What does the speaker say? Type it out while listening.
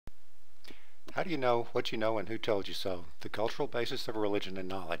How do you know what you know and who told you so? The cultural basis of religion and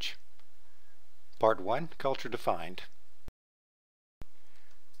knowledge. Part 1, Culture Defined.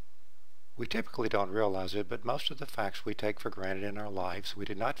 We typically don't realize it, but most of the facts we take for granted in our lives we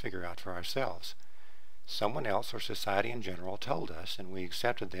did not figure out for ourselves. Someone else or society in general told us, and we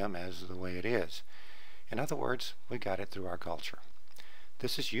accepted them as the way it is. In other words, we got it through our culture.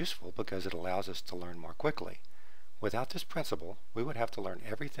 This is useful because it allows us to learn more quickly. Without this principle, we would have to learn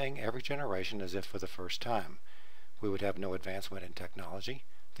everything every generation as if for the first time. We would have no advancement in technology,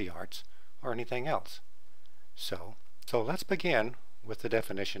 the arts, or anything else. So let's begin with the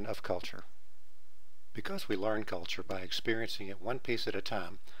definition of culture. Because we learn culture by experiencing it one piece at a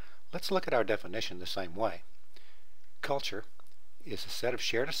time, let's look at our definition the same way. Culture is a set of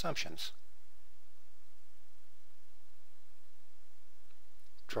shared assumptions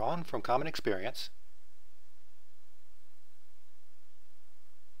drawn from common experience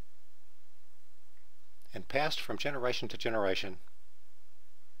and passed from generation to generation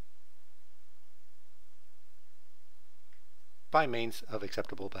by means of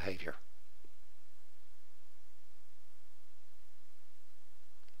acceptable behavior.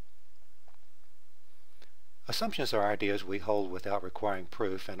 Assumptions are ideas we hold without requiring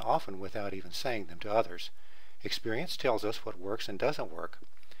proof and often without even saying them to others. Experience tells us what works and doesn't work,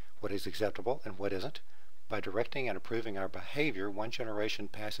 what is acceptable and what isn't. By directing and approving our behavior, one generation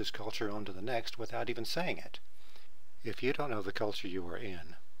passes culture on to the next without even saying it. If you don't know the culture you are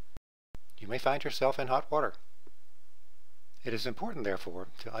in, you may find yourself in hot water. It is important, therefore,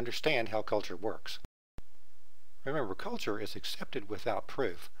 to understand how culture works. Remember, culture is accepted without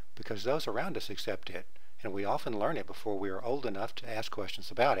proof because those around us accept it, and we often learn it before we are old enough to ask questions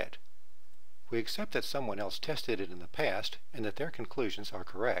about it. We accept that someone else tested it in the past and that their conclusions are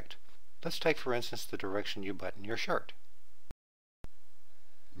correct. Let's take, for instance, the direction you button your shirt.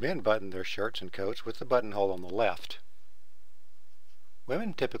 Men button their shirts and coats with the buttonhole on the left.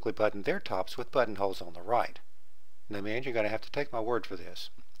 Women typically button their tops with buttonholes on the right. Now, man, you're going to have to take my word for this.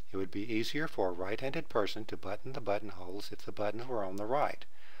 It would be easier for a right-handed person to button the buttonholes if the buttons were on the right,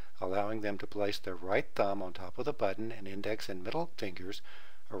 allowing them to place their right thumb on top of the button and index and middle fingers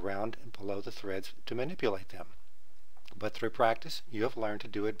around and below the threads to manipulate them. But through practice, you have learned to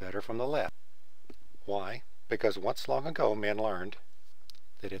do it better from the left. Why? Because once long ago men learned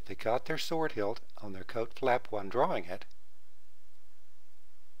that if they caught their sword hilt on their coat flap when drawing it,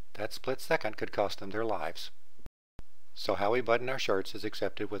 that split second could cost them their lives. So how we button our shirts is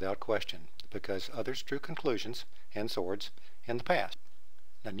accepted without question, because others drew conclusions and swords in the past.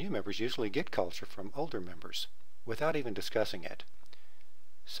 Now, new members usually get culture from older members without even discussing it.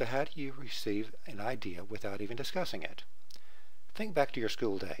 So how do you receive an idea without even discussing it? Think back to your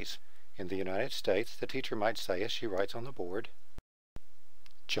school days. In the United States, the teacher might say as she writes on the board,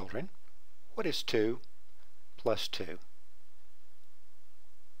 "Children, what is 2 plus 2?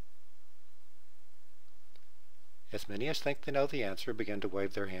 As many as think they know the answer begin to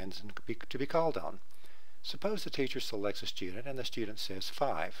wave their hands and to be called on. Suppose the teacher selects a student and the student says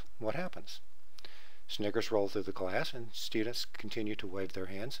 5. What happens? Snickers roll through the class and students continue to wave their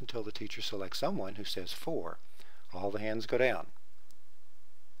hands until the teacher selects someone who says 4. All the hands go down.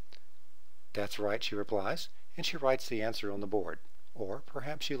 "That's right," she replies, and she writes the answer on the board. Or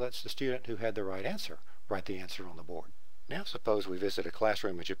perhaps she lets the student who had the right answer write the answer on the board. Now suppose we visit a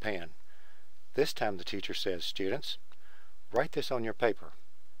classroom in Japan. This time the teacher says, "Students, write this on your paper.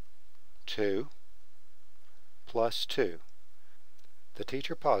 2 plus 2. The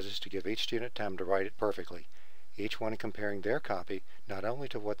teacher pauses to give each student time to write it perfectly, each one comparing their copy not only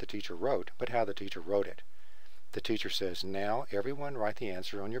to what the teacher wrote, but how the teacher wrote it. The teacher says, "Now everyone write the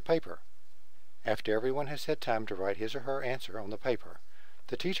answer on your paper." After everyone has had time to write his or her answer on the paper,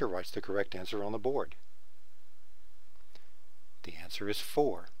 the teacher writes the correct answer on the board. The answer is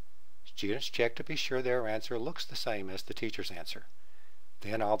 4. Students check to be sure their answer looks the same as the teacher's answer.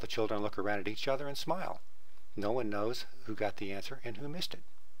 Then all the children look around at each other and smile. No one knows who got the answer and who missed it.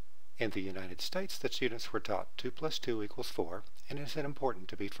 In the United States, the students were taught 2 plus 2 equals 4, and it is important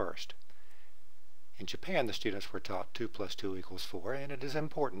to be first. In Japan, the students were taught 2 plus 2 equals 4, and it is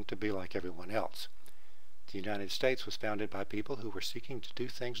important to be like everyone else. The United States was founded by people who were seeking to do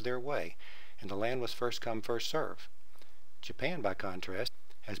things their way, and the land was first come, first serve. Japan, by contrast,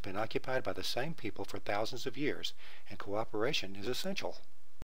 has been occupied by the same people for thousands of years, and cooperation is essential.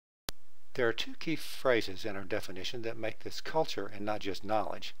 There are 2 key phrases in our definition that make this culture and not just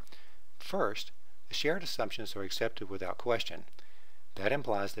knowledge. First, the shared assumptions are accepted without question. That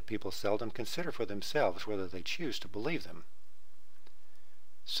implies that people seldom consider for themselves whether they choose to believe them.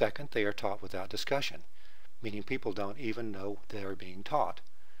 Second, they are taught without discussion, meaning people don't even know they are being taught.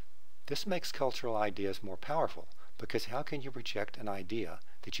 This makes cultural ideas more powerful, because how can you reject an idea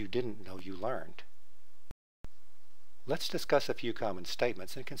that you didn't know you learned? Let's discuss a few common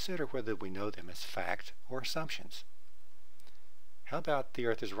statements and consider whether we know them as fact or assumptions. How about the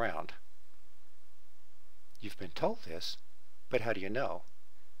Earth is round? You've been told this, but how do you know?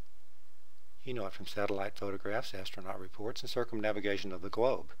 You know it from satellite photographs, astronaut reports, and circumnavigation of the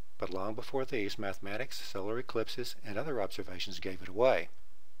globe. But long before these, mathematics, solar eclipses, and other observations gave it away.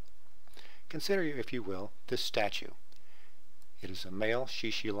 Consider, if you will, this statue. It is a male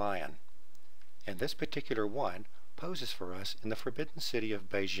Shishi lion, and this particular one poses for us in the forbidden city of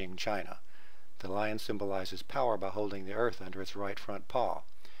Beijing, China. The lion symbolizes power by holding the earth under its right front paw.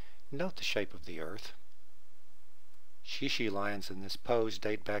 Note the shape of the earth. Shishi lions in this pose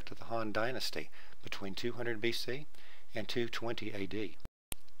date back to the Han Dynasty between 200 BC and 220 AD.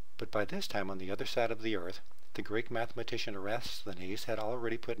 But by this time, on the other side of the earth, the Greek mathematician Eratosthenes had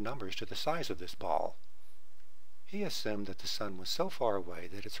already put numbers to the size of this ball. He assumed that the sun was so far away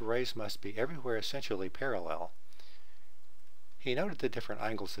that its rays must be everywhere essentially parallel. He noted the different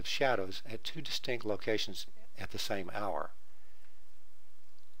angles of shadows at two distinct locations at the same hour.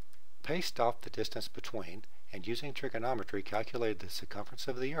 Paced off the distance between, and using trigonometry calculated the circumference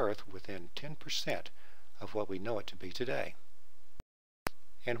of the earth within 10% of what we know it to be today.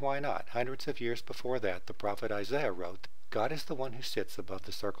 And why not? Hundreds of years before that, the prophet Isaiah wrote, "God is the one who sits above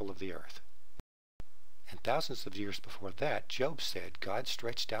the circle of the earth." And thousands of years before that, Job said, "God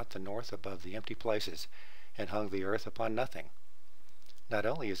stretched out the north above the empty places and hung the earth upon nothing." Not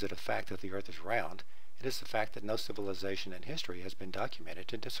only is it a fact that the earth is round, it is a fact that no civilization in history has been documented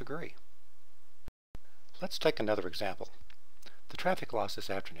to disagree. Let's take another example. The traffic laws this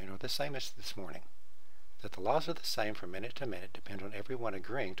afternoon are the same as this morning. That the laws are the same from minute to minute depend on everyone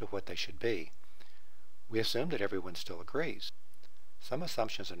agreeing to what they should be. We assume that everyone still agrees. Some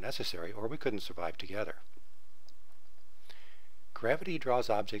assumptions are necessary, or we couldn't survive together. Gravity draws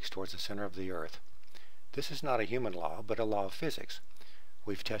objects towards the center of the earth. This is not a human law, but a law of physics.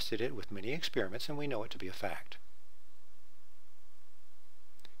 We've tested it with many experiments, and we know it to be a fact.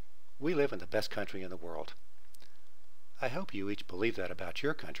 We live in the best country in the world. I hope you each believe that about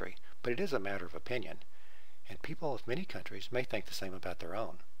your country, but it is a matter of opinion, and people of many countries may think the same about their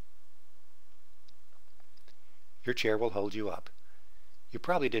own. Your chair will hold you up. You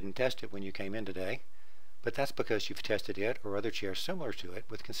probably didn't test it when you came in today, but that's because you've tested it or other chairs similar to it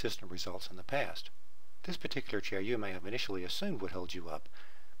with consistent results in the past. This particular chair you may have initially assumed would hold you up,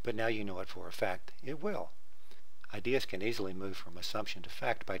 but now you know it for a fact it will. Ideas can easily move from assumption to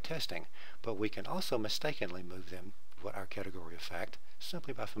fact by testing, but we can also mistakenly move them to our category of fact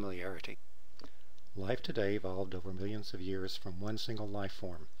simply by familiarity. Life today evolved over millions of years from one single life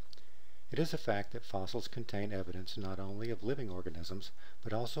form. It is a fact that fossils contain evidence not only of living organisms,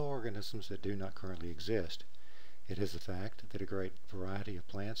 but also organisms that do not currently exist. It is a fact that a great variety of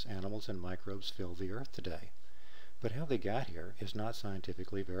plants, animals, and microbes fill the earth today. But how they got here is not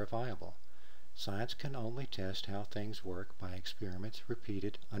scientifically verifiable. Science can only test how things work by experiments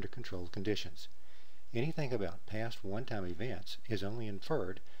repeated under controlled conditions. Anything about past one-time events is only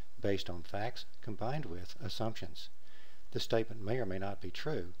inferred based on facts combined with assumptions. The statement may or may not be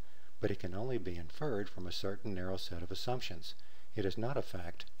true, but it can only be inferred from a certain narrow set of assumptions. It is not a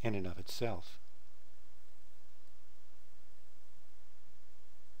fact in and of itself.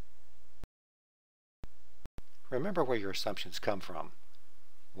 Remember where your assumptions come from.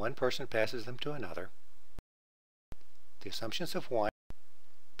 One person passes them to another. The assumptions of one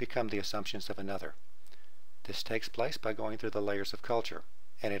become the assumptions of another. This takes place by going through the layers of culture,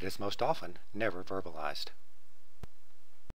 and it is most often never verbalized.